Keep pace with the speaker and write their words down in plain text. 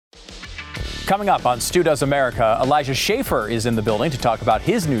Coming up on Stu Does America, Elijah Schaffer is in the building to talk about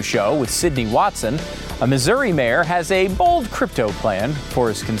his new show with Sydney Watson. A Missouri mayor has a bold crypto plan for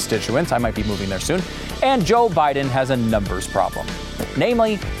his constituents. I might be moving there soon. And Joe Biden has a numbers problem.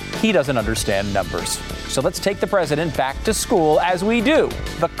 Namely, he doesn't understand numbers. So let's take the president back to school as we do.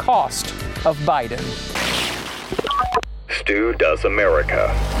 The cost of Biden. Stu Does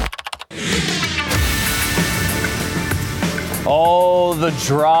America. Oh, the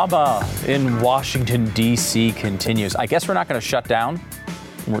drama in Washington, D.C. continues. I guess we're not going to shut down.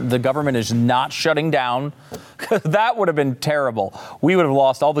 The government is not shutting down. That would have been terrible. We would have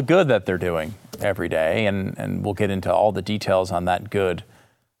lost all the good that they're doing every day. And we'll get into all the details on that good,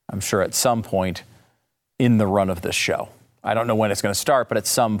 I'm sure, at some point in the run of this show. I don't know when it's going to start, but at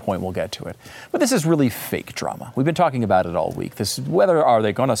some point we'll get to it. But this is really fake drama. We've been talking about it all week. This is whether are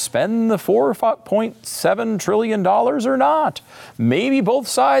they going to spend the $4.7 trillion or not. Maybe both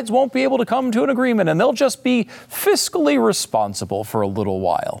sides won't be able to come to an agreement and they'll just be fiscally responsible for a little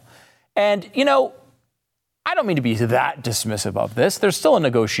while. And, you know, I don't mean to be that dismissive of this. There's still a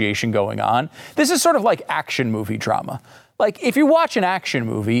negotiation going on. This is sort of like action movie drama. Like if you watch an action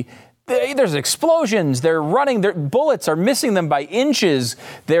movie, there's explosions, they're running, their bullets are missing them by inches.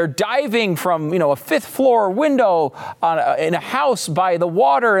 They're diving from, a fifth floor window in a house by the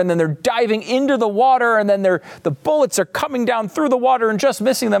water, and then they're diving into the water, and then the bullets are coming down through the water and just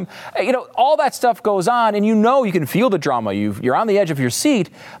missing them. All that stuff goes on, and you can feel the drama. You're on the edge of your seat.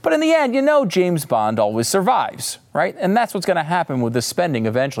 But in the end, James Bond always survives, right? And that's what's going to happen with the spending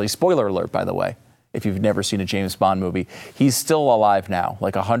eventually. Spoiler alert, by the way. If you've never seen a James Bond movie, he's still alive now,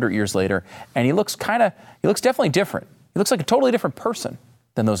 like 100 years later. And he looks definitely different. He looks like a totally different person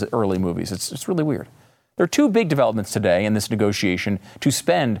than those early movies. It's really weird. There are two big developments today in this negotiation to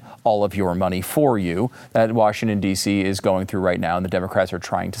spend all of your money for you that Washington, D.C. is going through right now and the Democrats are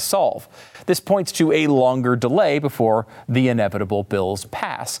trying to solve. This points to a longer delay before the inevitable bills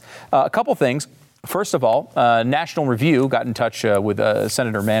pass. A couple things. First of all, National Review got in touch with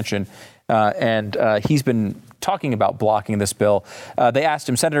Senator Manchin. And he's been talking about blocking this bill. They asked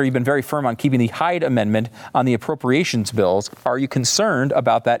him, Senator, you've been very firm on keeping the Hyde Amendment on the appropriations bills. Are you concerned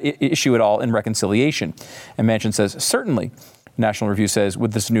about that issue at all in reconciliation? And Manchin says, certainly. National Review says,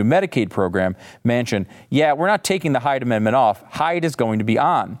 with this new Medicaid program, Manchin, yeah, we're not taking the Hyde Amendment off. Hyde is going to be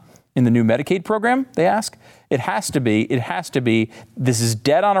on. In the new Medicaid program, they ask? It has to be, this is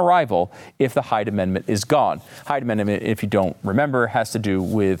dead on arrival if the Hyde Amendment is gone. Hyde Amendment, if you don't remember, has to do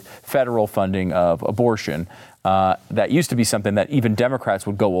with federal funding of abortion. That used to be something that even Democrats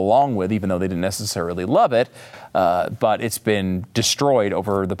would go along with, even though they didn't necessarily love it. But it's been destroyed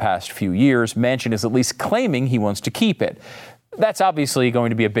over the past few years. Manchin is at least claiming he wants to keep it. That's obviously going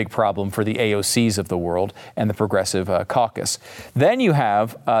to be a big problem for the AOCs of the world and the Progressive Caucus. Then you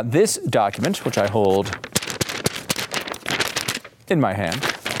have this document, which I hold in my hand.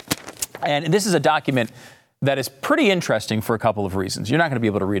 And this is a document that is pretty interesting for a couple of reasons. You're not going to be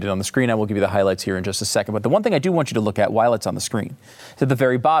able to read it on the screen. I will give you the highlights here in just a second. But the one thing I do want you to look at while it's on the screen is at the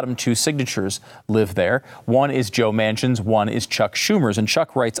very bottom, two signatures live there. One is Joe Manchin's, one is Chuck Schumer's. And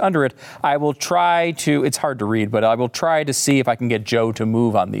Chuck writes under it, I will try to, it's hard to read, but I will try to see if I can get Joe to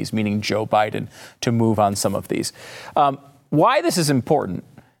move on these, meaning Joe Biden, to move on some of these. Why this is important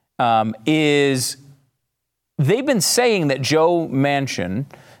is they've been saying that Joe Manchin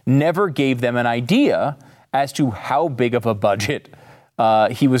never gave them an idea as to how big of a budget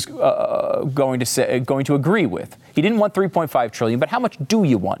he was going to agree with. He didn't want $3.5 trillion, but how much do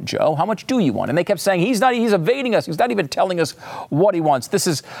you want, Joe? How much do you want? And they kept saying he's evading us. He's not even telling us what he wants. This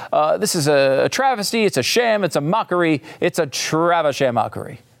is a travesty. It's a sham. It's a mockery. It's a Travis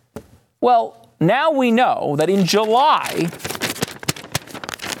mockery. Well, now we know that in July,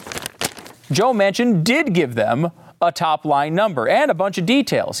 Joe Manchin did give them a top line number and a bunch of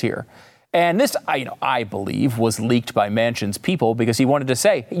details here. And this, I believe, was leaked by Manchin's people because he wanted to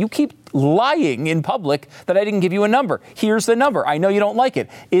say, you keep lying in public that I didn't give you a number. Here's the number. I know you don't like it.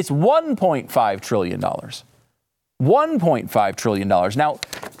 It's $1.5 trillion. $1.5 trillion. Now,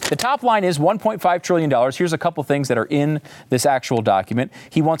 the top line is $1.5 trillion. Here's a couple things that are in this actual document.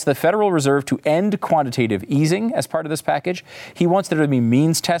 He wants the Federal Reserve to end quantitative easing as part of this package. He wants there to be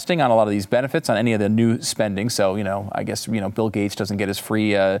means testing on a lot of these benefits, on any of the new spending. So, I guess, Bill Gates doesn't get his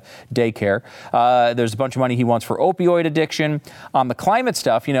free daycare. There's a bunch of money he wants for opioid addiction. On the climate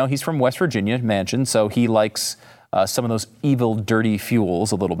stuff, he's from West Virginia, Manchin, so he likes some of those evil, dirty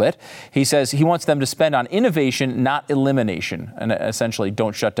fuels a little bit. He says he wants them to spend on innovation, not elimination. And essentially,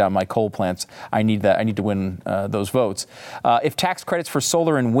 don't shut down my coal plants. I need that. I need to win those votes. If tax credits for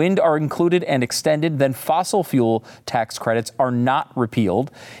solar and wind are included and extended, then fossil fuel tax credits are not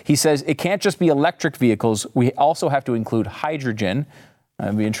repealed. He says it can't just be electric vehicles. We also have to include hydrogen.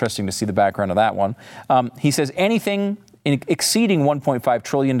 It'd be interesting to see the background of that one. He says anything exceeding $1.5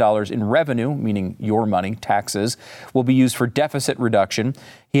 trillion in revenue, meaning your money, taxes, will be used for deficit reduction.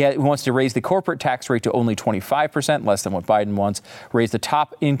 He wants to raise the corporate tax rate to only 25%, less than what Biden wants, raise the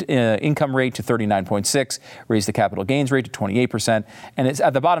top income rate to 39.6%, raise the capital gains rate to 28%. And it's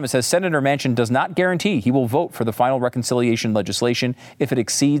at the bottom, it says Senator Manchin does not guarantee he will vote for the final reconciliation legislation if it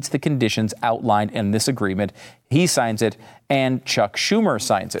exceeds the conditions outlined in this agreement. He signs it, and Chuck Schumer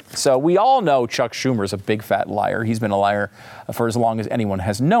signs it. So we all know Chuck Schumer is a big fat liar. He's been a liar for as long as anyone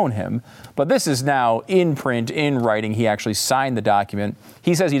has known him. But this is now in print, in writing. He actually signed the document.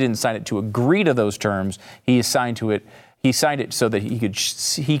 He says he didn't sign it to agree to those terms. He signed to it. He signed it so that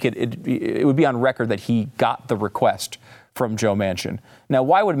it would be on record that he got the request from Joe Manchin. Now,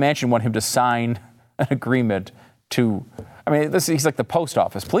 why would Manchin want him to sign an agreement to? I mean, he's like the post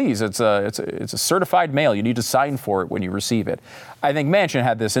office. Please, it's a certified mail. You need to sign for it when you receive it. I think Manchin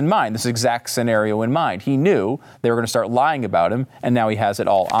had this in mind, this exact scenario in mind. He knew they were going to start lying about him, and now he has it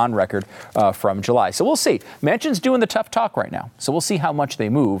all on record from July. So we'll see. Manchin's doing the tough talk right now, so we'll see how much they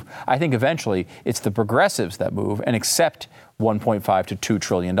move. I think eventually it's the progressives that move and accept $1.5 to $2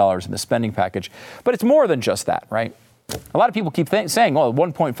 trillion in the spending package. But it's more than just that, right? A lot of people keep saying, well,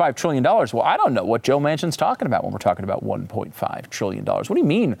 $1.5 trillion. Well, I don't know what Joe Manchin's talking about when we're talking about $1.5 trillion. What do you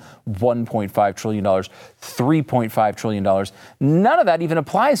mean $1.5 trillion, $3.5 trillion? None of that even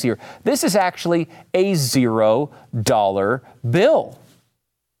applies here. This is actually a $0 bill.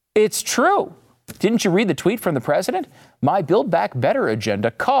 It's true. Didn't you read the tweet from the president? My Build Back Better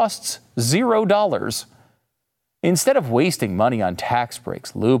agenda costs $0. Instead of wasting money on tax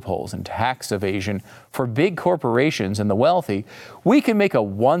breaks, loopholes, and tax evasion for big corporations and the wealthy, we can make a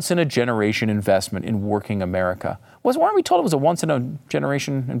once-in-a-generation investment in working America. Weren't we told it was a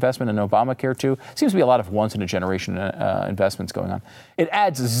once-in-a-generation investment in Obamacare, too? Seems to be a lot of once-in-a-generation investments going on. It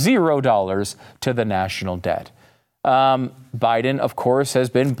adds $0 to the national debt. Biden, of course, has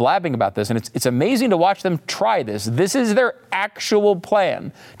been blabbing about this, and it's amazing to watch them try this. This is their actual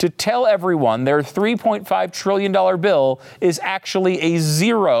plan, to tell everyone their $3.5 trillion bill is actually a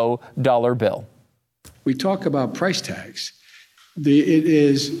 $0 bill. We talk about price tags. It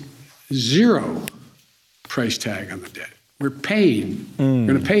is zero price tag on the debt. We're paying. We're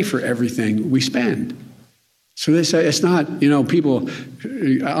going to pay for everything we spend. So they say it's not, people,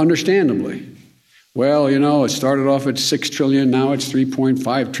 understandably, well, it started off at $6 trillion, now it's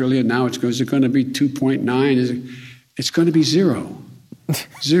 $3.5 trillion, now is it going to be 2.9? It's going to be zero.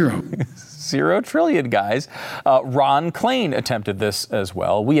 Zero. 0 trillion, guys. Ron Klain attempted this as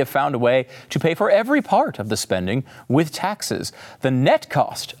well. We have found a way to pay for every part of the spending with taxes. The net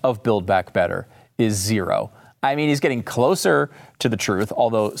cost of Build Back Better is zero. I mean, he's getting closer to the truth,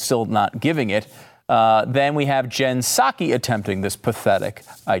 although still not giving it. Then we have Jen Psaki attempting this pathetic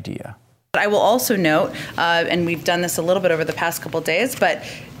idea. I will also note, and we've done this a little bit over the past couple of days, but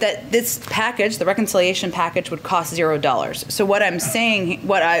that this package, the reconciliation package, would cost $0. So what I'm saying,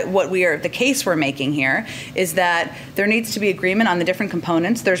 the case we're making here is that there needs to be agreement on the different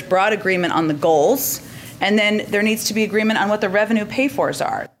components. There's broad agreement on the goals, and then there needs to be agreement on what the revenue pay-fors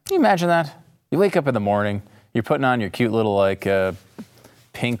are. Can you imagine that? You wake up in the morning, you're putting on your cute little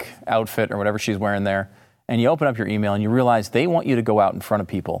pink outfit or whatever she's wearing there, and you open up your email and you realize they want you to go out in front of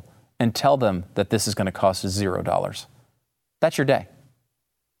people and tell them that this is going to cost $0. That's your day.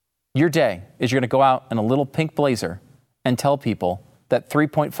 Your day is you're going to go out in a little pink blazer and tell people that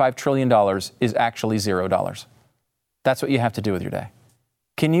 $3.5 trillion is actually $0. That's what you have to do with your day.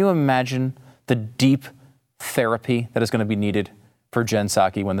 Can you imagine the deep therapy that is going to be needed for Jen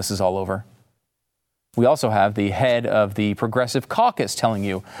Psaki when this is all over? We also have the head of the Progressive Caucus telling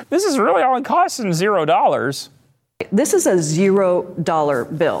you, this is really only costing $0. This is a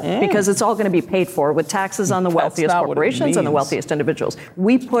 $0 bill because it's all going to be paid for with taxes on the wealthiest corporations and the wealthiest individuals.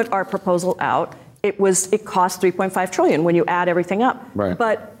 We put our proposal out. It cost $3.5 trillion when you add everything up. Right.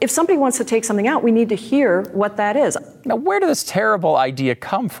 But if somebody wants to take something out, we need to hear what that is. Now, where did this terrible idea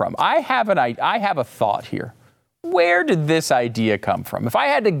come from? I have a thought here. Where did this idea come from? If I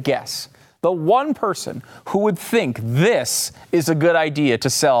had to guess, the one person who would think this is a good idea to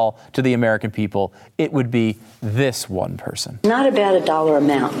sell to the American people, it would be this one person. Not about a dollar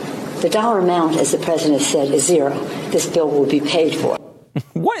amount. The dollar amount, as the president said, is zero. This bill will be paid for.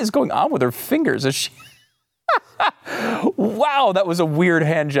 What is going on with her fingers? Is she... Wow, that was a weird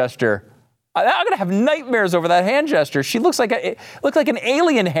hand gesture. I'm going to have nightmares over that hand gesture. She looks like an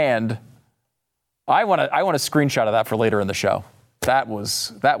alien hand. I want a screenshot of that for later in the show. That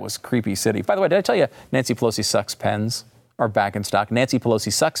was creepy city. By the way, did I tell you Nancy Pelosi sucks pens are back in stock?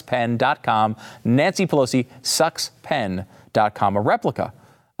 NancyPelosiSucksPen.com. NancyPelosiSucksPen.com. A replica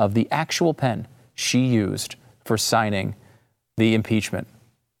of the actual pen she used for signing the impeachment.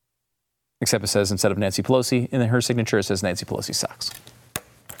 Except it says, instead of Nancy Pelosi, in her signature, it says Nancy Pelosi sucks.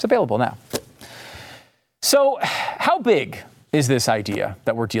 It's available now. So how big is this idea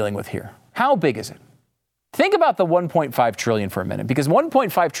that we're dealing with here? How big is it? Think about the 1.5 trillion for a minute, because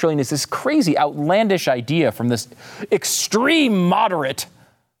 1.5 trillion is this crazy, outlandish idea from this extreme moderate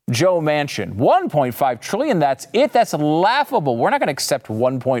Joe Manchin. 1.5 trillion, that's it. That's laughable. We're not going to accept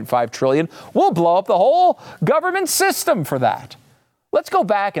 1.5 trillion. We'll blow up the whole government system for that. Let's go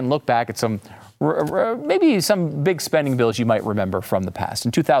back and look back at maybe some big spending bills you might remember from the past.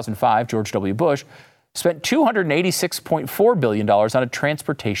 In 2005, George W. Bush spent $286.4 billion on a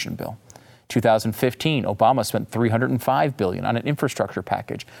transportation bill. 2015, Obama spent $305 billion on an infrastructure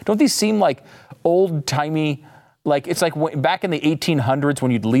package. Don't these seem like old-timey, like it's like back in the 1800s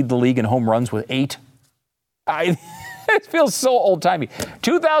when you'd lead the league in home runs with 8? It feels so old-timey.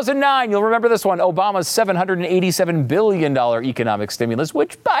 2009, you'll remember this one, Obama's $787 billion economic stimulus,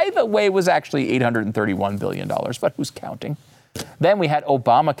 which, by the way, was actually $831 billion, but who's counting? Then we had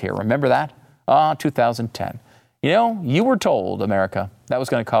Obamacare. Remember that? 2010. You know, you were told, America, that was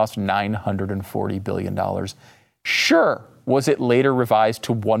going to cost $940 billion. Sure, was it later revised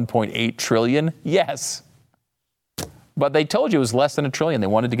to $1.8 trillion? Yes. But they told you it was less than $1 trillion. They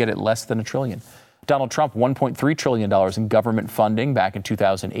wanted to get it less than $1 trillion. Donald Trump, $1.3 trillion in government funding back in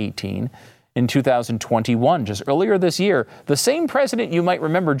 2018. In 2021, just earlier this year, the same president you might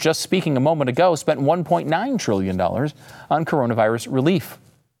remember just speaking a moment ago spent $1.9 trillion on coronavirus relief.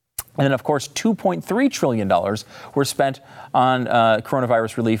 And then, of course, $2.3 trillion were spent on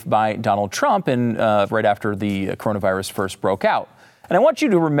coronavirus relief by Donald Trump right after the coronavirus first broke out. And I want you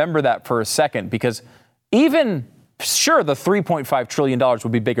to remember that for a second, because sure, the $3.5 trillion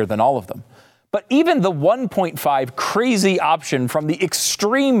would be bigger than all of them. But even the 1.5 crazy option from the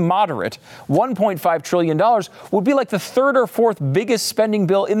extreme moderate $1.5 trillion would be like the third or fourth biggest spending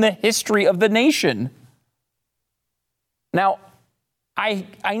bill in the history of the nation. Now, I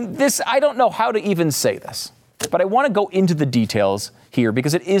don't know how to even say this, but I want to go into the details here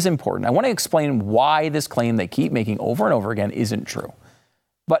because it is important. I want to explain why this claim they keep making over and over again isn't true.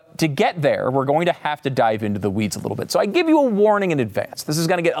 But to get there, we're going to have to dive into the weeds a little bit. So I give you a warning in advance. This is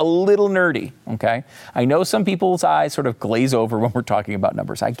going to get a little nerdy, okay? I know some people's eyes sort of glaze over when we're talking about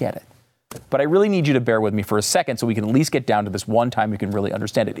numbers. I get it. But I really need you to bear with me for a second so we can at least get down to this one time you can really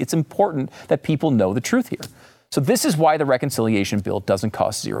understand it. It's important that people know the truth here. So this is why the reconciliation bill doesn't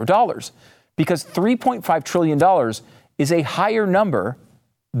cost $0. Because $3.5 trillion is a higher number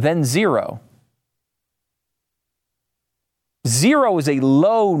than zero. Zero is a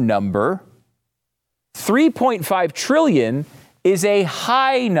low number. 3.5 trillion is a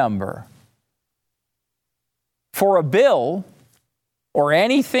high number. For a bill or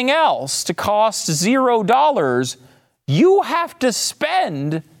anything else to cost $0, you have to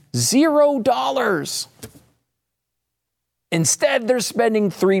spend $0. Instead, they're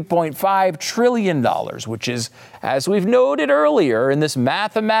spending $3.5 trillion, which is, as we've noted earlier in this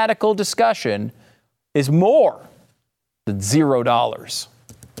mathematical discussion, is more than $0.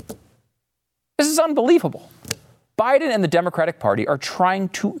 This is unbelievable. Biden and the Democratic Party are trying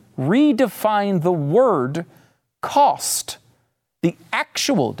to redefine the word cost. The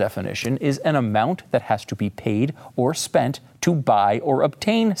actual definition is an amount that has to be paid or spent to buy or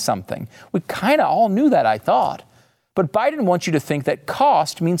obtain something. We kind of all knew that, I thought. But Biden wants you to think that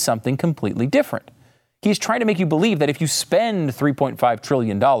cost means something completely different. He's trying to make you believe that if you spend $3.5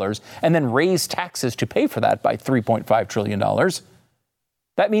 trillion and then raise taxes to pay for that by $3.5 trillion,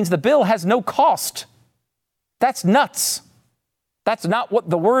 that means the bill has no cost. That's nuts. That's not what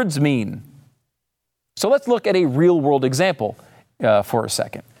the words mean. So let's look at a real-world example for a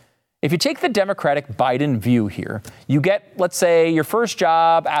second. If you take the Democratic Biden view here, you get, let's say, your first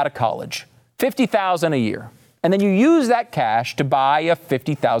job out of college, $50,000 a year, and then you use that cash to buy a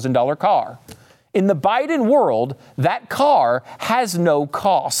 $50,000 car. In the Biden world, that car has no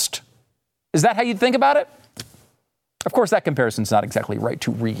cost. Is that how you think about it? Of course, that comparison's not exactly right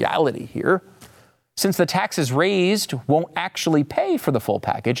to reality here. Since the taxes raised won't actually pay for the full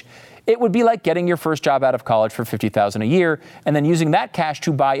package, it would be like getting your first job out of college for $50,000 a year and then using that cash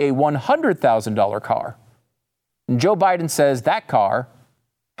to buy a $100,000 car. And Joe Biden says that car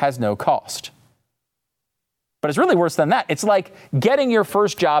has no cost. But it's really worse than that. It's like getting your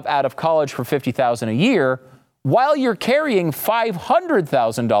first job out of college for $50,000 a year while you're carrying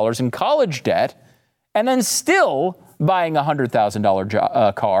 $500,000 in college debt and then still buying a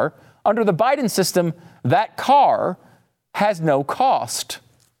 $100,000 car. Under the Biden system, that car has no cost.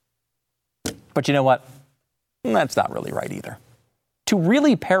 But you know what? That's not really right either. To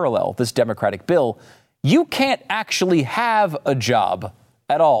really parallel this Democratic bill, you can't actually have a job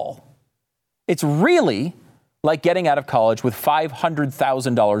at all. It's really like getting out of college with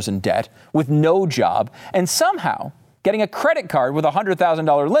 $500,000 in debt, with no job, and somehow getting a credit card with a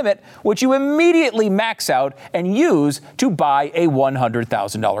 $100,000 limit, which you immediately max out and use to buy a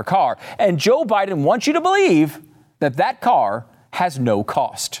 $100,000 car. And Joe Biden wants you to believe that that car has no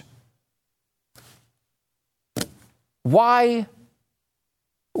cost. Why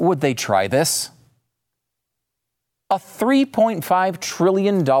would they try this? A $3.5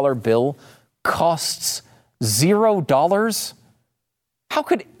 trillion bill costs $0? How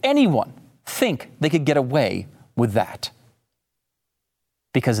could anyone think they could get away with that?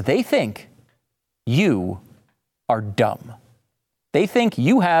 Because they think you are dumb. They think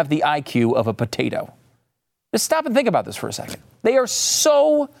you have the IQ of a potato. Just stop and think about this for a second. They are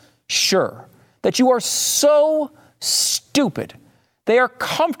so sure that you are so stupid. They are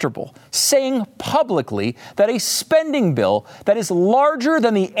comfortable saying publicly that a spending bill that is larger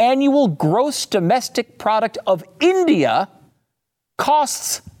than the annual gross domestic product of India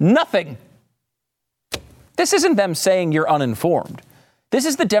costs nothing. This isn't them saying you're uninformed. This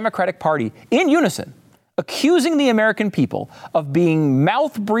is the Democratic Party in unison accusing the American people of being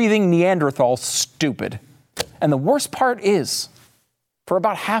mouth-breathing Neanderthal stupid. And the worst part is, for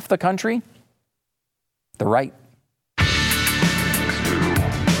about half the country, they're right.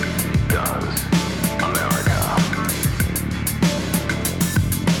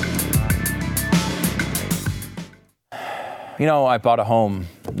 You know, I bought a home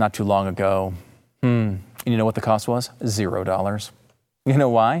not too long ago. And you know what the cost was? $0. You know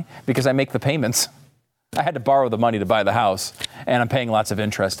why? Because I make the payments. I had to borrow the money to buy the house, and I'm paying lots of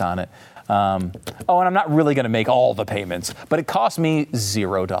interest on it. And I'm not really going to make all the payments, but it cost me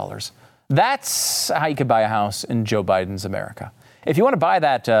 $0. That's how you could buy a house in Joe Biden's America. If you want to buy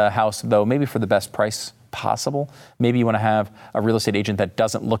that house, though, maybe for the best price possible, maybe you want to have a real estate agent that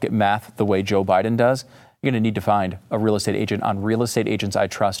doesn't look at math the way Joe Biden does, you're going to need to find a real estate agent on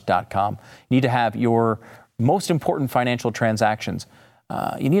realestateagentsitrust.com. You need to have your most important financial transactions.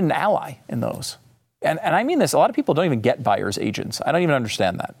 You need an ally in those. And I mean this, a lot of people don't even get buyer's agents. I don't even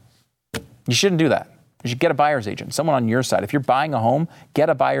understand that. You shouldn't do that. You should get a buyer's agent, someone on your side. If you're buying a home, get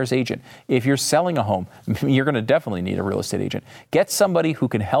a buyer's agent. If you're selling a home, you're going to definitely need a real estate agent. Get somebody who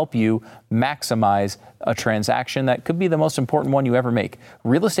can help you maximize a transaction that could be the most important one you ever make.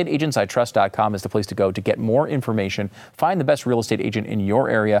 Realestateagentsitrust.com is the place to go to get more information. Find the best real estate agent in your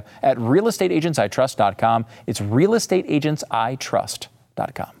area at realestateagentsitrust.com. It's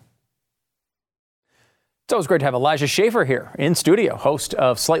realestateagentsitrust.com. It's always great to have Elijah Schaffer here in studio, host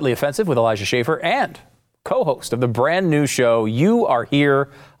of Slightly Offensive with Elijah Schaffer and co-host of the brand new show You Are Here,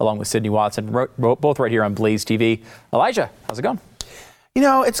 along with Sydney Watson, both right here on Blaze TV. Elijah, how's it going? You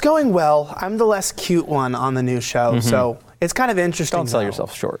know, it's going well. I'm the less cute one on the new show, so it's kind of interesting. Don't sell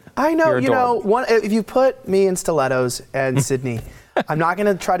yourself short. I know, if you put me in stilettos and Sydney, I'm not going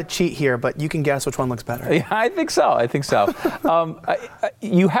to try to cheat here, but you can guess which one looks better. Yeah, I think so.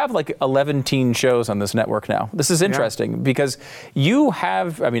 You have like 11 teen shows on this network now. This is interesting because you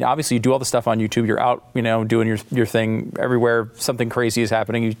have, obviously you do all the stuff on YouTube. You're out, doing your thing everywhere. Something crazy is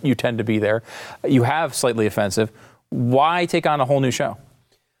happening. You tend to be there. You have Slightly Offensive. Why take on a whole new show?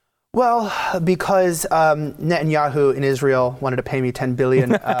 Well, because Netanyahu in Israel wanted to pay me 10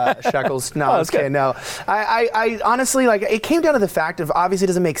 billion shekels. No, okay, no. I honestly, it came down to the fact of obviously it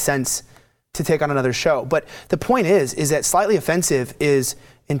doesn't make sense to take on another show. But the point is that Slightly Offensive is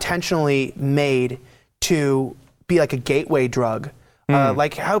intentionally made to be like a gateway drug.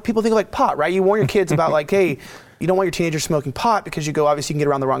 Like how people think of like pot, right? You warn your kids about like, hey, you don't want your teenagers smoking pot because you obviously you can get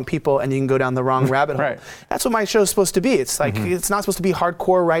around the wrong people and you can go down the wrong rabbit hole. Right. That's what my show is supposed to be. It's like, it's not supposed to be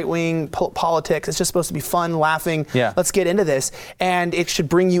hardcore right-wing politics. It's just supposed to be fun, laughing. Yeah. Let's get into this. And it should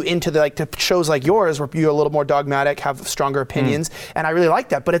bring you into to shows like yours where you're a little more dogmatic, have stronger opinions. And I really like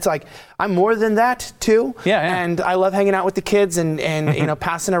that. But it's like, I'm more than that too. Yeah. And I love hanging out with the kids and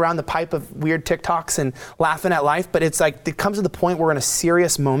passing around the pipe of weird TikToks and laughing at life. But it's like, it comes to the point where we're in a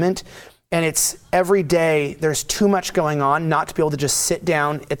serious moment And it's every day there's too much going on not to be able to just sit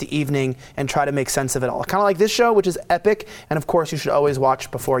down at the evening and try to make sense of it all. Kind of like this show, which is epic. And of course, you should always watch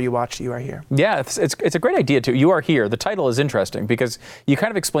before you watch You Are Here. Yeah, it's a great idea too. You Are Here. The title is interesting because you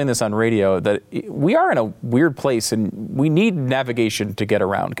kind of explain this on radio that we are in a weird place and we need navigation to get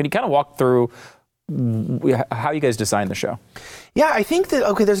around. Can you kind of walk through how you guys designed the show? Yeah, I think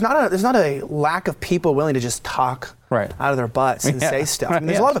that, there's not a lack of people willing to just talk out of their butts and say stuff. I mean,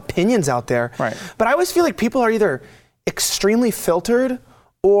 there's a lot of opinions out there. Right. But I always feel like people are either extremely filtered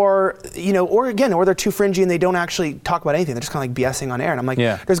or they're too fringy and they don't actually talk about anything. They're just kind of like BSing on air. And I'm like,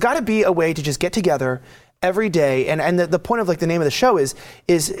 there's got to be a way to just get together every day. And the point of like the name of the show is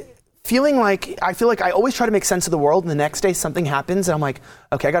I feel like I always try to make sense of the world, and the next day something happens, and I'm like,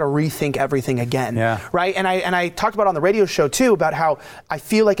 okay, I got to rethink everything again, right? And I talked about on the radio show too about how I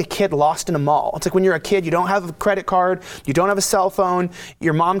feel like a kid lost in a mall. It's like when you're a kid, you don't have a credit card, you don't have a cell phone,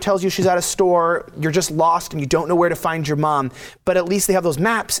 your mom tells you she's at a store, you're just lost and you don't know where to find your mom. But at least they have those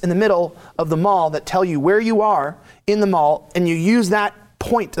maps in the middle of the mall that tell you where you are in the mall, and you use that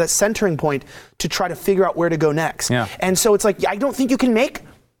point, that centering point, to try to figure out where to go next. And so it's like, I don't think you can make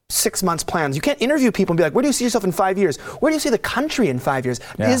 6 months plans. You can't interview people and be like, where do you see yourself in 5 years? Where do you see the country in 5 years?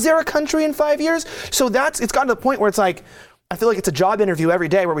 Is there a country in 5 years? So it's gotten to the point where it's like, I feel like it's a job interview every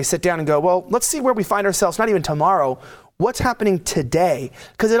day where we sit down and go, well, let's see where we find ourselves, not even tomorrow, what's happening today?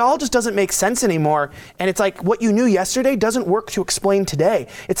 Because it all just doesn't make sense anymore. And it's like what you knew yesterday doesn't work to explain today.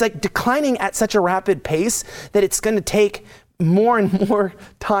 It's like declining at such a rapid pace that it's going to take more and more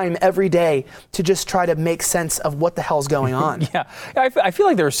time every day to just try to make sense of what the hell's going on. I feel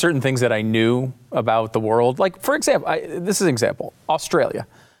like there are certain things that I knew about the world. Like, for example, this is an example, Australia.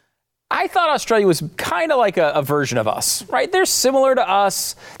 I thought Australia was kind of like a version of us, right? They're similar to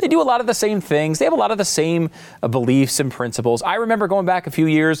us. They do a lot of the same things. They have a lot of the same beliefs and principles. I remember going back a few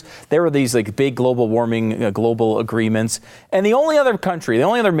years, there were these like big global warming, global agreements. And the only other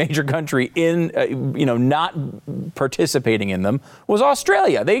major country in, not participating in them was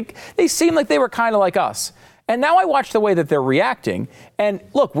Australia. They seemed like they were kind of like us. And now I watch the way that they're reacting. And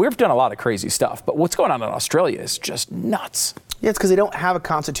look, we've done a lot of crazy stuff, but what's going on in Australia is just nuts. Yeah, it's because they don't have a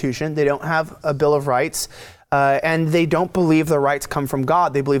constitution, they don't have a Bill of Rights, and they don't believe the rights come from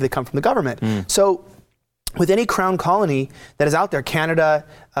God. They believe they come from the government. So with any crown colony that is out there, Canada,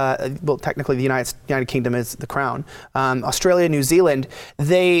 technically the United Kingdom is the crown, Australia, New Zealand,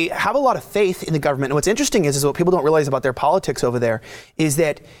 they have a lot of faith in the government. And what's interesting is what people don't realize about their politics over there is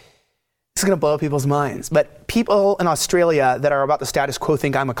that it's going to blow people's minds. But people in Australia that are about the status quo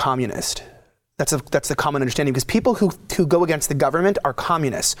think I'm a communist. That's the common understanding, because people who go against the government are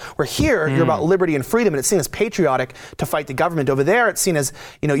communists. Where here, you're about liberty and freedom, and it's seen as patriotic to fight the government. Over there, it's seen as,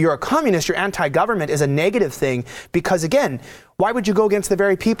 you're a communist, you're anti-government is a negative thing, because again, why would you go against the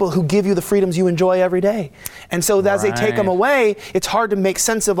very people who give you the freedoms you enjoy every day? And so as they take them away, it's hard to make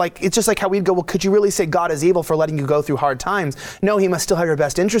sense of, like, it's just like how we'd go, well, could you really say God is evil for letting you go through hard times? No, he must still have your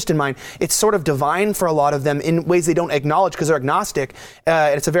best interest in mind. It's sort of divine for a lot of them in ways they don't acknowledge because they're agnostic.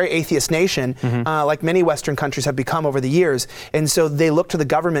 It's a very atheist nation, like many Western countries have become over the years. And so they look to the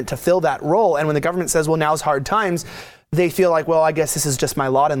government to fill that role. And when the government says, well, now's hard times, they feel like, well, I guess this is just my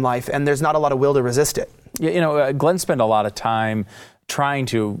lot in life, and there's not a lot of will to resist it. Glenn spent a lot of time trying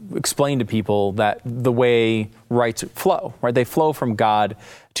to explain to people that the way rights flow, right? They flow from God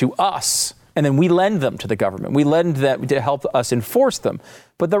to us, and then we lend them to the government. We lend them to help us enforce them.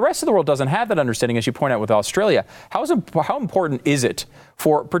 But the rest of the world doesn't have that understanding, as you point out with Australia. How important is it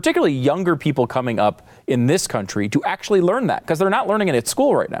for particularly younger people coming up in this country to actually learn that? Because they're not learning it at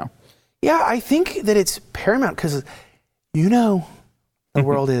school right now. Yeah, I think that it's paramount because, the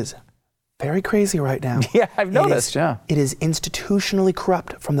world is very crazy right now. Yeah, I've noticed, It is institutionally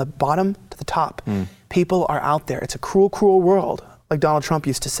corrupt from the bottom to the top. People are out there. It's a cruel, cruel world, like Donald Trump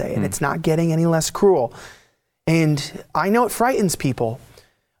used to say, and it's not getting any less cruel. And I know it frightens people,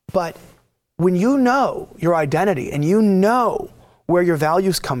 but when you know your identity and you know where your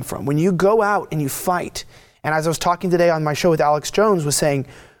values come from, when you go out and you fight, and as I was talking today on my show with Alex Jones, was saying,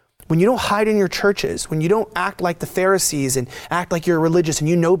 when you don't hide in your churches, when you don't act like the Pharisees and act like you're religious and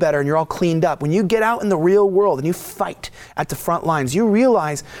you know better and you're all cleaned up, when you get out in the real world and you fight at the front lines, you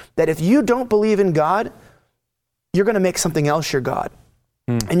realize that if you don't believe in God, you're going to make something else your God.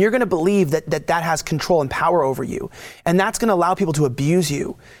 And you're going to believe that has control and power over you. And that's going to allow people to abuse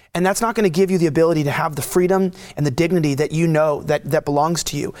you. And that's not going to give you the ability to have the freedom and the dignity that you know that belongs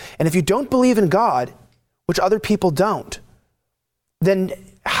to you. And if you don't believe in God, which other people don't, then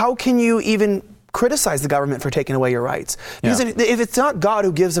how can you even criticize the government for taking away your rights? Because if it's not God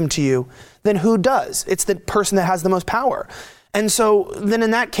who gives them to you, then who does? It's the person that has the most power. And so then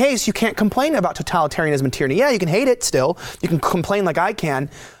in that case, you can't complain about totalitarianism and tyranny. Yeah, you can hate it still. You can complain like I can.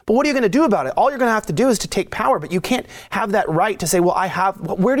 But what are you going to do about it? All you're going to have to do is to take power. But you can't have that right to say, well,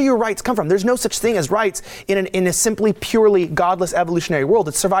 where do your rights come from? There's no such thing as rights in a simply purely godless evolutionary world.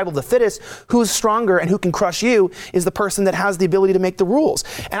 It's survival of the fittest. Who's stronger and who can crush you is the person that has the ability to make the rules.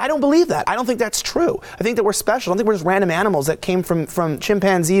 And I don't believe that. I don't think that's true. I think that we're special. I don't think we're just random animals that came from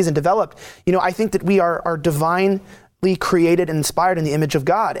chimpanzees and developed. I think that we are divinely created and inspired in the image of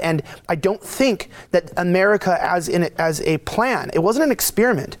God. And I don't think that America as a plan, it wasn't an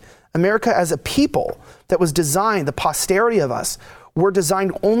experiment. America as a people that was designed, the posterity of us, were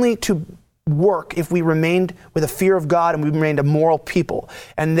designed only to work if we remained with a fear of God and we remained a moral people.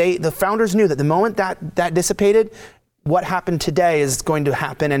 And the founders knew that the moment that dissipated, what happened today is going to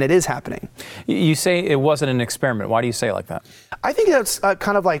happen, and it is happening. You say it wasn't an experiment. Why do you say it like that? I think that's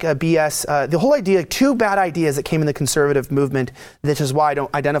kind of like a BS. The whole idea, two bad ideas that came in the conservative movement, which is why I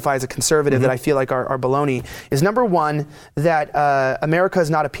don't identify as a conservative, that I feel like are baloney, is number one, that America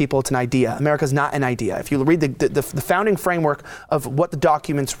is not a people, it's an idea. America is not an idea. If you read the founding framework of what the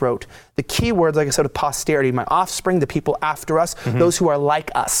documents wrote, the key words, like I said, of posterity, my offspring, the people after us, those who are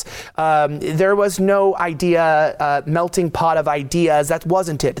like us. There was no idea, melting pot of ideas. That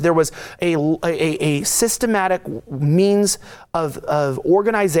wasn't it. There was a systematic means of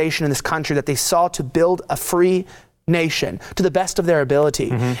organization in this country that they saw to build a free nation to the best of their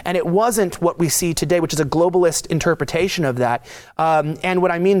ability. And it wasn't what we see today, which is a globalist interpretation of that. And what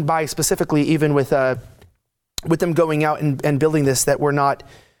I mean by specifically, even with them going out and building this, that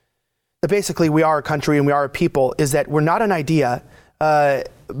basically we are a country and we are a people, is that we're not an idea,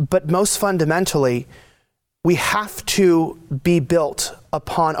 but most fundamentally, we have to be built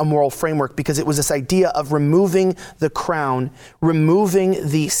upon a moral framework, because it was this idea of removing the crown, removing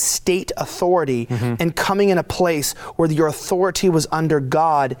the state authority, and coming in a place where your authority was under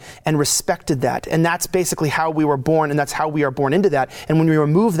God and respected that. And that's basically how we were born, and that's how we are born into that. And when you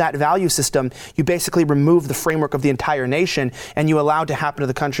remove that value system, you basically remove the framework of the entire nation, and you allow to happen to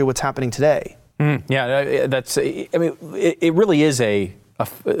the country what's happening today. Yeah, it really is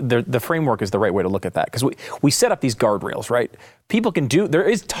the framework is the right way to look at that, because we set up these guardrails, right? People can there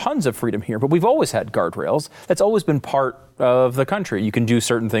is tons of freedom here, but we've always had guardrails. That's always been part of the country. You can do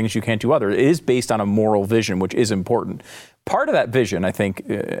certain things, you can't do others. It is based on a moral vision, which is important. Part of that vision, I think,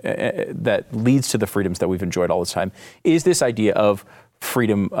 that leads to the freedoms that we've enjoyed all this time is this idea of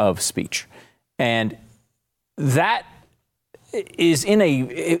freedom of speech. And that is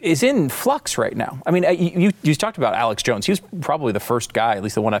in flux right now. I mean, you talked about Alex Jones. He was probably the first guy, at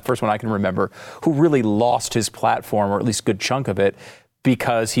least the first one I can remember, who really lost his platform, or at least a good chunk of it,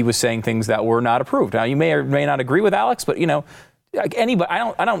 because he was saying things that were not approved. Now, you may or may not agree with Alex, but like anybody,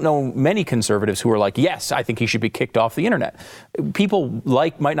 I don't know many conservatives who are like, yes, I think he should be kicked off the internet. People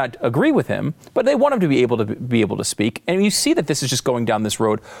might not agree with him, but they want him to be able to speak. And you see that this is just going down this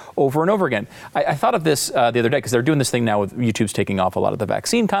road over and over again. I thought of this the other day, because they're doing this thing now with YouTube's taking off a lot of the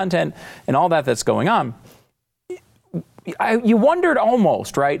vaccine content and all that's going on. You wondered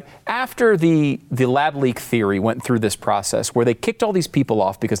almost, right, after the lab leak theory went through this process where they kicked all these people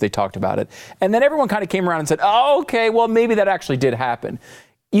off because they talked about it, and then everyone kind of came around and said, oh, okay, well, maybe that actually did happen.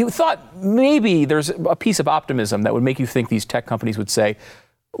 You thought maybe there's a piece of optimism that would make you think these tech companies would say,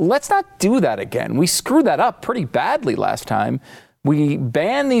 let's not do that again. We screwed that up pretty badly last time. We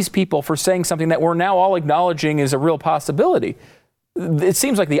banned these people for saying something that we're now all acknowledging is a real possibility. It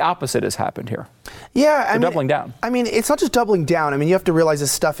seems like the opposite has happened here. Yeah, They're doubling down. I mean, it's not just doubling down. I mean, you have to realize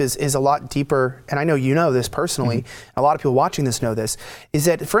this stuff is a lot deeper, and I know you know this personally, a lot of people watching this know this, is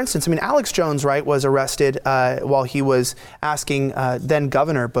that, for instance, I mean, Alex Jones, right, was arrested while he was asking then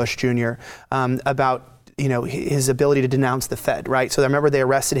Governor Bush Jr. About his ability to denounce the Fed, right? So I remember they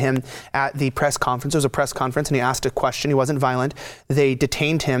arrested him at the press conference. It was a press conference, and he asked a question. He wasn't violent. They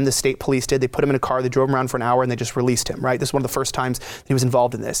detained him. The state police did. They put him in a car. They drove him around for an hour, and they just released him, right? This is one of the first times that he was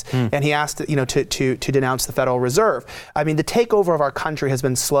involved in this. And he asked, to denounce the Federal Reserve. I mean, the takeover of our country has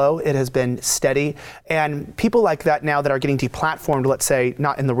been slow. It has been steady. And people like that now that are getting deplatformed, let's say,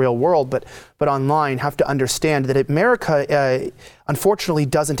 not in the real world, but online, have to understand that America, unfortunately,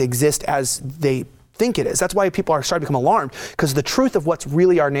 doesn't exist as they think it is. That's why people are starting to become alarmed, because the truth of what's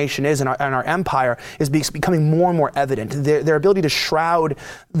really our nation is and our empire is becoming more and more evident. Their ability to shroud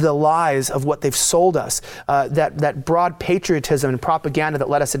the lies of what they've sold us, that broad patriotism and propaganda that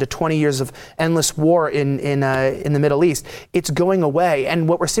led us into 20 years of endless war in the Middle East, it's going away. And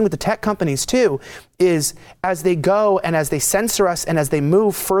what we're seeing with the tech companies too is as they go and as they censor us and as they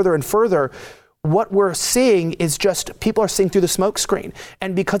move further and further, what we're seeing is just people are seeing through the smoke screen.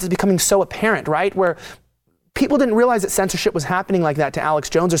 And because it's becoming so apparent, right, where people didn't realize that censorship was happening like that to Alex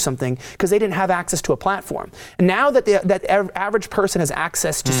Jones or something because they didn't have access to a platform. And now that that average person has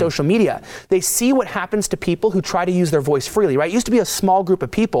access to social media, they see what happens to people who try to use their voice freely, right? It used to be a small group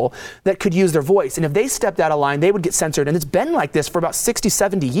of people that could use their voice. And if they stepped out of line, they would get censored. And it's been like this for about 60,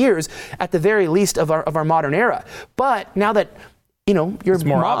 70 years at the very least of our modern era. But now that your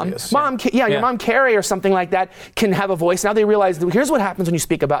mom Carrie or something like that can have a voice. Now they realize that here's what happens when you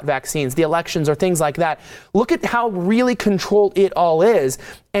speak about vaccines, the elections, or things like that. Look at how really controlled it all is.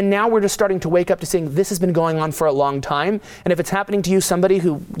 And now we're just starting to wake up to saying this has been going on for a long time. And if it's happening to you, somebody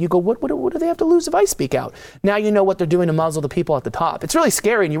who you go, what do they have to lose if I speak out? Now you know what they're doing to muzzle the people at the top. It's really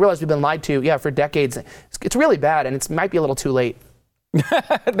scary, and you realize we've been lied to, for decades. It's really bad, and it might be a little too late.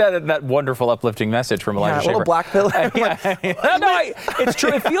 that wonderful uplifting message from Elijah Schaffer. A little black pill. It's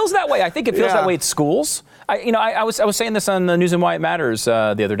true. It feels that way. I think it feels that way at schools. I was saying this on the News and Why It Matters the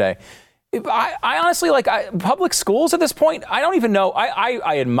other day. I honestly public schools at this point. I don't even know.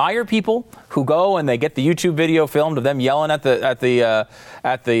 I admire people who go and they get the YouTube video filmed of them yelling at the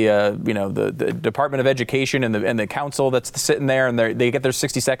Department of Education and the council that's sitting there, and they get their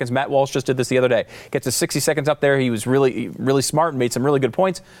 60 seconds. Matt Walsh just did this the other day. Gets his 60 seconds up there. He was really, really smart and made some really good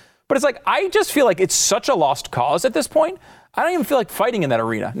points. But it's I just feel like it's such a lost cause at this point. I don't even feel like fighting in that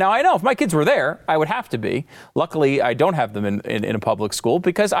arena. Now, I know if my kids were there, I would have to be. Luckily, I don't have them in a public school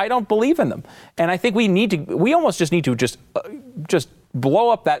because I don't believe in them. And I think we almost just need to just blow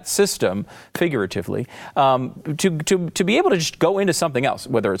up that system, figuratively, to be able to just go into something else,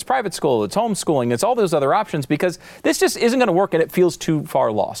 whether it's private school, it's homeschooling, it's all those other options, because this just isn't going to work and it feels too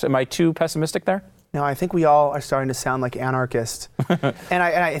far lost. Am I too pessimistic there? No, I think we all are starting to sound like anarchists. and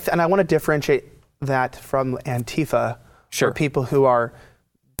I want to differentiate that from Antifa. Sure. Or people who are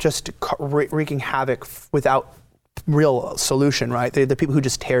just wreaking havoc without real solution, right? They're the people who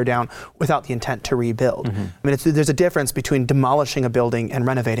just tear down without the intent to rebuild. Mm-hmm. I mean, there's a difference between demolishing a building and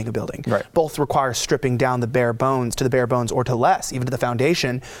renovating a building. Right. Both require stripping down the bare bones to the bare bones or to less, even to the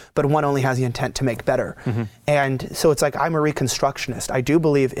foundation, but one only has the intent to make better. Mm-hmm. And so it's I'm a reconstructionist. I do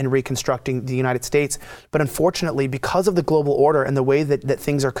believe in reconstructing the United States, but unfortunately, because of the global order and the way that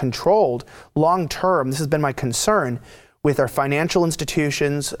things are controlled long term, this has been my concern, with our financial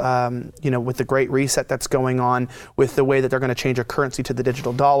institutions, with the Great Reset that's going on, with the way that they're going to change our currency to the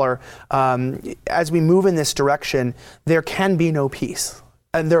digital dollar. As we move in this direction, there can be no peace,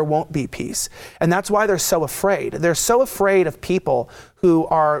 and there won't be peace. And that's why they're so afraid. They're so afraid of people who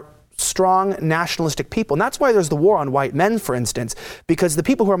are strong nationalistic people. And that's why there's the war on white men, for instance, because the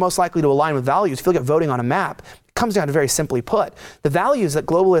people who are most likely to align with values, if you look at voting on a map, comes down to very simply put, the values that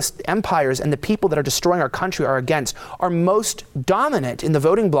globalist empires and the people that are destroying our country are against are most dominant in the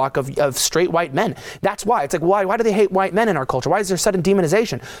voting bloc of straight white men. That's why. It's why do they hate white men in our culture? Why is there sudden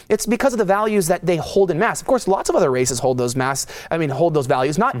demonization? It's because of the values that they hold in mass. Of course, lots of other races hold those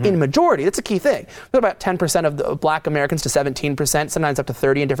values, not in majority. That's a key thing. There's about 10% of the black Americans to 17%, sometimes up to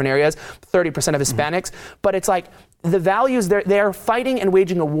 30 in different areas, 30% of Hispanics. But it's the values, they're fighting and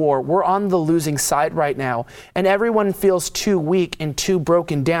waging a war. We're on the losing side right now. And everyone feels too weak and too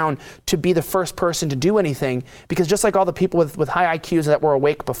broken down to be the first person to do anything. Because just like all the people with high IQs that were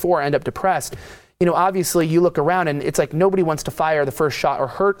awake before end up depressed, obviously you look around and it's nobody wants to fire the first shot or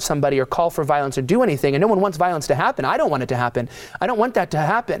hurt somebody or call for violence or do anything. And no one wants violence to happen. I don't want it to happen. I don't want that to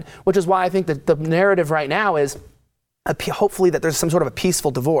happen, which is why I think that the narrative right now is hopefully that there's some sort of a peaceful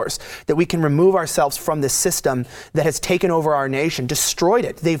divorce, that we can remove ourselves from this system that has taken over our nation, destroyed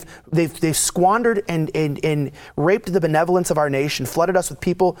it. They've squandered and raped the benevolence of our nation, flooded us with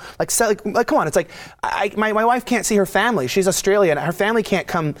people come on. It's my wife can't see her family. She's Australian. Her family can't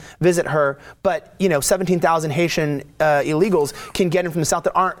come visit her, but 17,000 Haitian illegals can get in from the south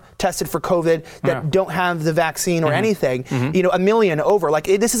that aren't tested for COVID, that don't have the vaccine or anything. Mm-hmm. A million over.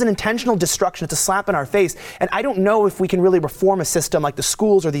 This is an intentional destruction. It's a slap in our face. And I don't know if we can really reform a system like the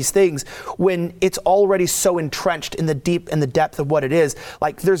schools or these things when it's already so entrenched in the depth of what it is.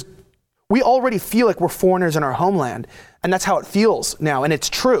 We already feel like we're foreigners in our homeland. And that's how it feels now. And it's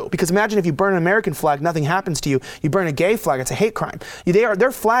true. Because imagine if you burn an American flag, nothing happens to you. You burn a gay flag, it's a hate crime.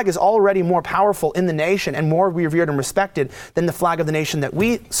 Their flag is already more powerful in the nation and more revered and respected than the flag of the nation that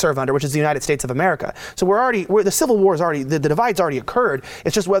we serve under, which is the United States of America. So the Civil War is already, the divide's already occurred.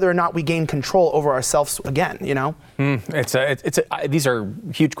 It's just whether or not we gain control over ourselves again, These are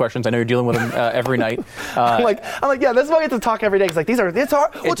huge questions. I know you're dealing with them every night. I'm like, yeah, that's why we have to talk every day. It's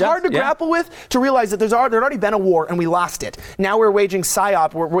hard to grapple with, to realize that there'd already been a war and we lost lost it. Now we're waging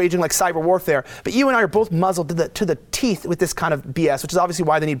psyop, we're waging like cyber warfare. But you and I are both muzzled to the teeth with this kind of BS, which is obviously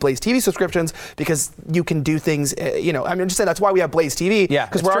why they need Blaze TV subscriptions, because you can do things, I'm just saying that's why we have Blaze TV,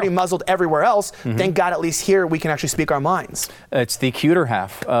 because we're already muzzled everywhere else. Thank God at least here we can actually speak our minds. It's the cuter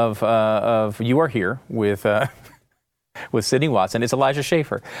half of You Are Here with Sydney Watson. It's Elijah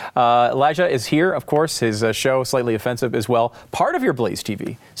Schaffer. Elijah is here, of course, his show, Slightly Offensive, as well. Part of your Blaze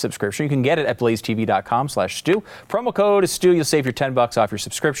TV subscription. You can get it at blazetv.com/Stu. Promo code is Stu. You'll save your $10 off your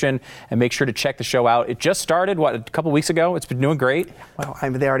subscription. And make sure to check the show out. It just started, a couple weeks ago? It's been doing great. Well,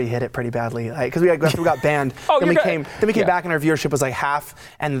 they already hit it pretty badly. Because we got banned. Then we came back and our viewership was like half.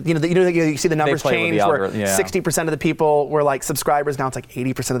 And you see the numbers change where 60% of the people were like subscribers. Now it's like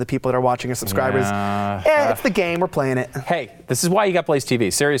 80% of the people that are watching are subscribers. It's the game. We're playing it. Hey, this is why you got Blaze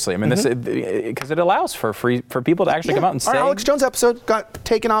TV. Seriously, I mean, this because it allows for people to actually come out and say. Our Alex Jones episode got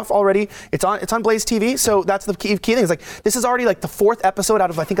taken off already. It's on Blaze TV, so that's the key thing. Is like this is already like the 4th episode out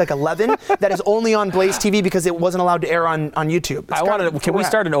of I think like 11 that is only on Blaze TV because it wasn't allowed to air on YouTube. Can we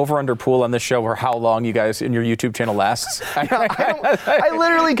start an over/under pool on this show or how long you guys in your YouTube channel lasts? I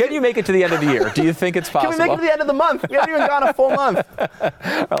literally can you make it to the end of the year? Do you think it's possible? Can we make it to the end of the month? We haven't even gone a full month.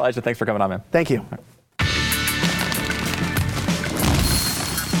 Elijah, thanks for coming on, man. Thank you.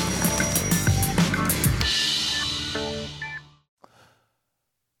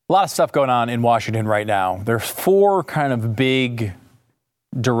 A lot of stuff going on in Washington right now. There's 4 kind of big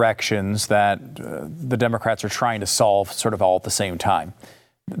directions that the Democrats are trying to solve sort of all at the same time.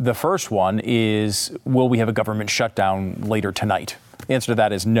 The first one is, will we have a government shutdown later tonight? The answer to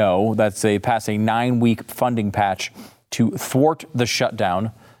that is no. That's pass a 9-week funding patch to thwart the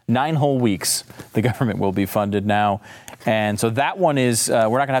shutdown. 9 whole weeks, the government will be funded now. And so that one is, we're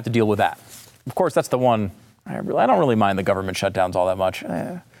not going to have to deal with that. Of course, that's the one, I don't really mind the government shutdowns all that much.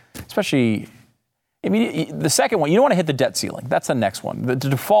 Especially, I mean, the second one, you don't want to hit the debt ceiling. That's the next one. The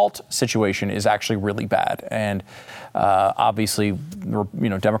default situation is actually really bad. And obviously,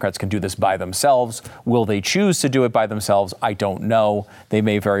 Democrats can do this by themselves. Will they choose to do it by themselves? I don't know. They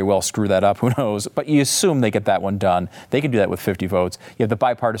may very well screw that up. Who knows? But you assume they get that one done. They can do that with 50 votes. You have the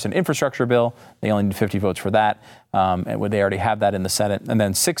bipartisan infrastructure bill. They only need 50 votes for that. And they already have that in the Senate. And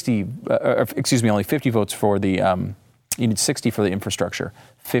then only 50 votes for the you need 60 for the infrastructure,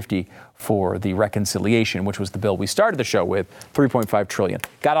 50 for the reconciliation, which was the bill we started the show with, $3.5 trillion.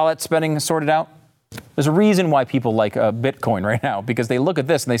 Got all that spending sorted out? There's a reason why people like Bitcoin right now, because they look at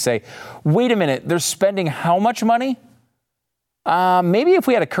this and they say, wait a minute, they're spending how much money? Maybe if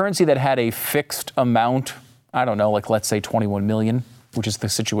we had a currency that had a fixed amount, I don't know, like let's say 21 million, which is the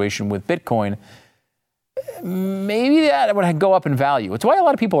situation with Bitcoin, maybe that would go up in value. It's why a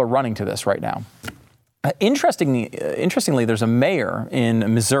lot of people are running to this right now. Interestingly, there's a mayor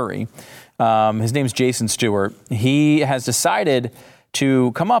in Missouri. His name's Jason Stewart. He has decided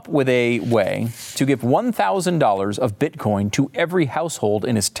to come up with a way to give $1,000 of Bitcoin to every household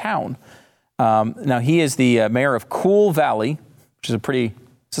in his town. Now, he is the mayor of Cool Valley, which is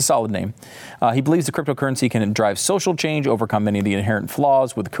it's a solid name. He believes the cryptocurrency can drive social change, overcome many of the inherent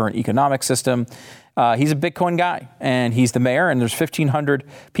flaws with the current economic system. He's a Bitcoin guy, and he's the mayor, and there's 1,500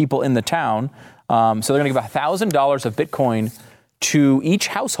 people in the town. So they're going to give $1,000 of Bitcoin to each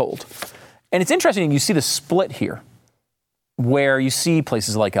household. And it's interesting, you see the split here, where you see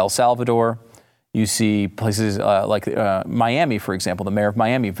places like El Salvador, you see places like Miami, for example. The mayor of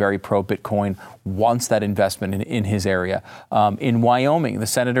Miami, very pro-Bitcoin, wants that investment in his area. In Wyoming, the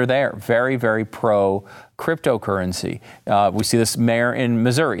senator there, very, very pro-cryptocurrency. We see this mayor in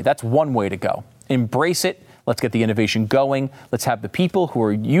Missouri. That's one way to go. Embrace it. Let's get the innovation going. Let's have the people who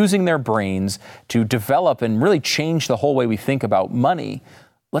are using their brains to develop and really change the whole way we think about money.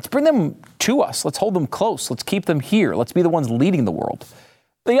 Let's bring them to us. Let's hold them close. Let's keep them here. Let's be the ones leading the world.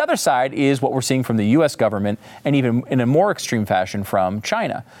 The other side is what we're seeing from the U.S. government, and even in a more extreme fashion from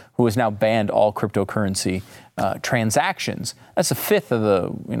China, who has now banned all cryptocurrency transactions. That's a fifth of the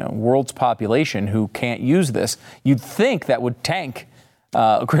world's population who can't use this. You'd think that would tank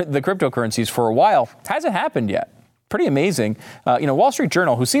the cryptocurrencies for a while. Hasn't happened yet. Pretty amazing. Wall Street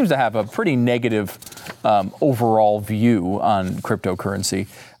Journal, who seems to have a pretty negative overall view on cryptocurrency,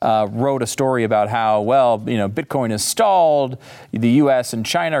 wrote a story about how, Bitcoin is stalled. The U.S. and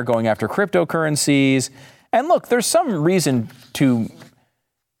China are going after cryptocurrencies. And look, there's some reason to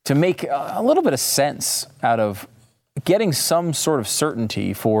make a little bit of sense out of getting some sort of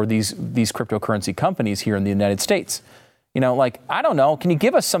certainty for these cryptocurrency companies here in the United States. I don't know, can you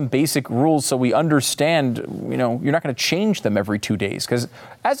give us some basic rules so we understand, you're not going to change them every 2 days? Because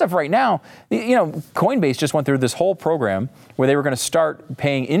as of right now, Coinbase just went through this whole program where they were going to start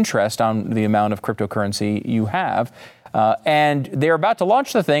paying interest on the amount of cryptocurrency you have. And they're about to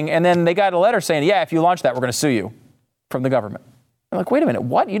launch the thing, and then they got a letter saying, yeah, if you launch that, we're going to sue you from the government. I'm like, wait a minute,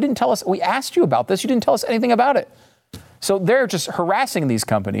 what? You didn't tell us. We asked you about this. You didn't tell us anything about it. So they're just harassing these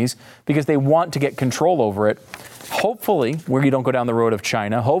companies because they want to get control over it. Hopefully, where you don't go down the road of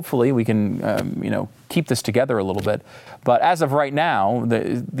China, hopefully we can, keep this together a little bit. But as of right now,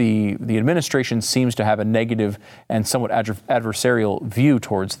 the administration seems to have a negative and somewhat adversarial view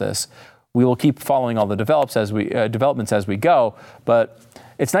towards this. We will keep following all the developments as we go, but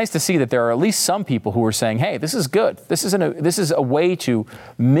it's nice to see that there are at least some people who are saying, hey, this is good. This is a way to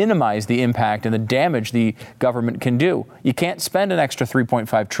minimize the impact and the damage the government can do. You can't spend an extra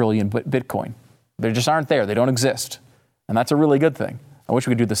 3.5 trillion Bitcoin. They just aren't there. They don't exist. And that's a really good thing. I wish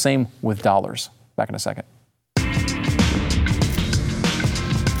we could do the same with dollars. Back in a second.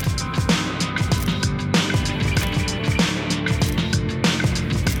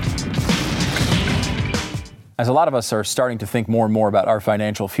 As a lot of us are starting to think more and more about our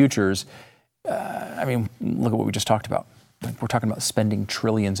financial futures, look at what we just talked about. We're talking about spending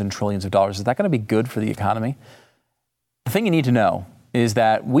trillions and trillions of dollars. Is that going to be good for the economy? The thing you need to know is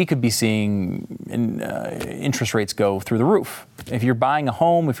that we could be seeing interest rates go through the roof. If you're buying a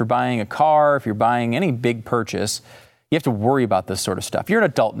home, if you're buying a car, if you're buying any big purchase, you have to worry about this sort of stuff. You're an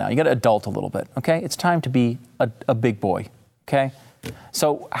adult now. You got to adult a little bit, okay? It's time to be a big boy, okay?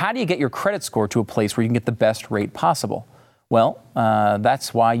 So how do you get your credit score to a place where you can get the best rate possible? Well,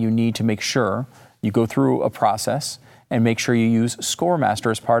 that's why you need to make sure you go through a process and make sure you use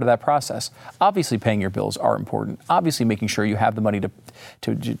ScoreMaster as part of that process. Obviously, paying your bills are important. Obviously, making sure you have the money to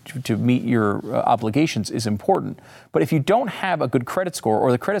meet your obligations is important. But if you don't have a good credit score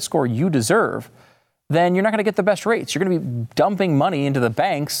or the credit score you deserve, then you're not going to get the best rates. You're going to be dumping money into the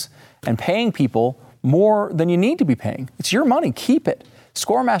banks and paying people more than you need to be paying. It's your money. Keep it.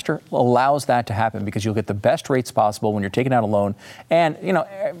 ScoreMaster allows that to happen because you'll get the best rates possible when you're taking out a loan. And,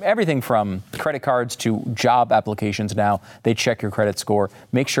 everything from credit cards to job applications now, they check your credit score,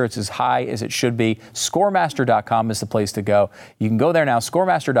 make sure it's as high as it should be. ScoreMaster.com is the place to go. You can go there now,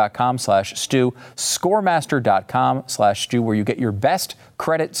 ScoreMaster.com/Stu, ScoreMaster.com/Stu, where you get your best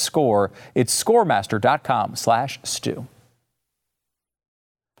credit score. It's ScoreMaster.com/Stu.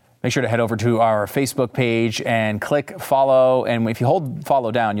 Make sure to head over to our Facebook page and click follow. And if you hold follow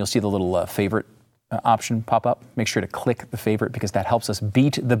down, you'll see the little favorite option pop up. Make sure to click the favorite because that helps us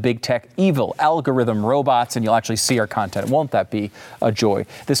beat the big tech evil algorithm robots, and you'll actually see our content. Won't that be a joy?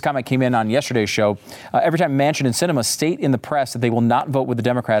 This comment came in on yesterday's show. Every time Manchin and Sinema state in the press that they will not vote with the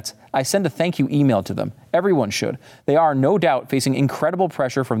Democrats, I send a thank you email to them. Everyone should. They are no doubt facing incredible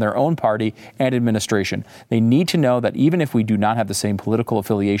pressure from their own party and administration. They need to know that even if we do not have the same political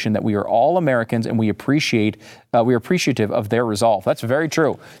affiliation, that we are all Americans and we are appreciative of their resolve. That's very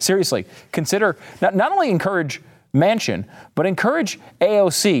true. Seriously, consider not only encourage Manchin, but encourage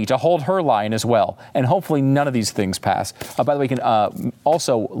AOC to hold her line as well. And hopefully none of these things pass. By the way, you can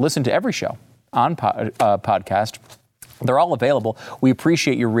also listen to every show on podcast. They're all available. We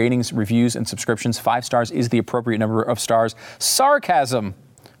appreciate your ratings, reviews, and subscriptions. 5 stars is the appropriate number of stars. Sarcasm.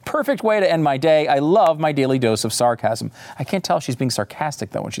 Perfect way to end my day. I love my daily dose of sarcasm. I can't tell if she's being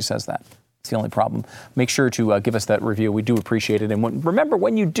sarcastic, though, when she says that. It's the only problem. Make sure to give us that review. We do appreciate it. And remember,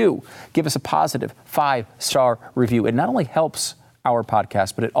 when you do, give us a positive 5-star review. It not only helps our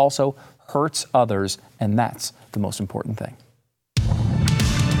podcast, but it also hurts others. And that's the most important thing.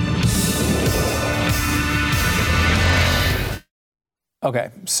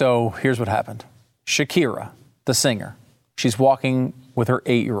 Okay, so here's what happened. Shakira, the singer, she's walking with her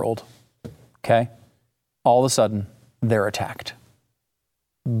 8-year-old, okay? All of a sudden, they're attacked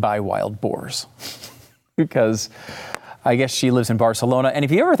by wild boars because I guess she lives in Barcelona. And if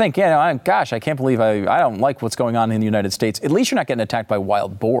you ever think, I can't believe I don't like what's going on in the United States, at least you're not getting attacked by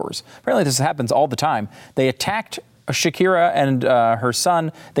wild boars. Apparently this happens all the time. They attacked Shakira and her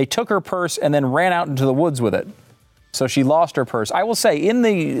son. They took her purse and then ran out into the woods with it. So she lost her purse. I will say, in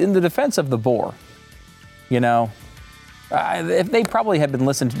the defense of the boar, if they probably had been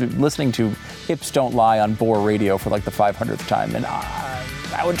listening to Hips Don't Lie on Boar Radio for like the 500th time, and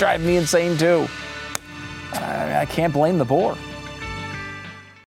that would drive me insane too. I can't blame the boar.